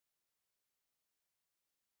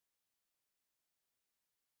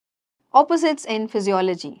Opposites in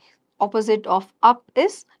physiology. Opposite of up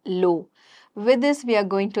is low. With this, we are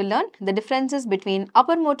going to learn the differences between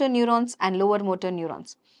upper motor neurons and lower motor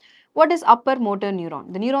neurons. What is upper motor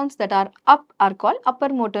neuron? The neurons that are up are called upper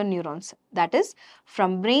motor neurons. That is,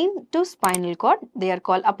 from brain to spinal cord, they are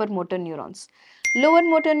called upper motor neurons. Lower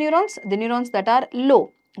motor neurons, the neurons that are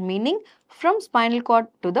low, meaning from spinal cord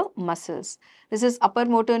to the muscles. This is upper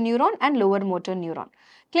motor neuron and lower motor neuron.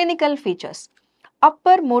 Clinical features.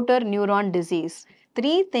 Upper motor neuron disease.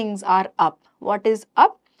 Three things are up. What is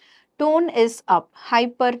up? Tone is up,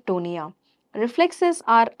 hypertonia. Reflexes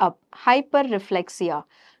are up, hyperreflexia.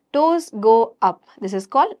 Toes go up. This is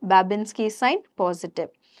called Babinski sign, positive.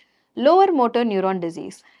 Lower motor neuron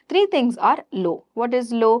disease. Three things are low. What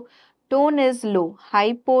is low? Tone is low,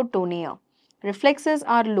 hypotonia. Reflexes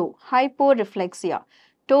are low, hyporeflexia.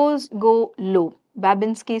 Toes go low,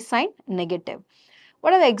 Babinski sign, negative.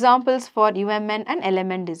 What are the examples for UMN and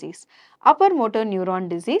LMN disease? Upper motor neuron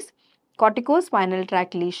disease, corticospinal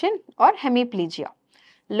tract lesion or hemiplegia.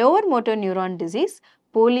 Lower motor neuron disease,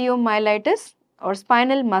 poliomyelitis or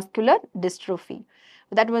spinal muscular dystrophy.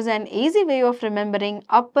 That was an easy way of remembering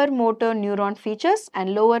upper motor neuron features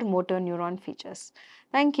and lower motor neuron features.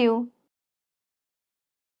 Thank you.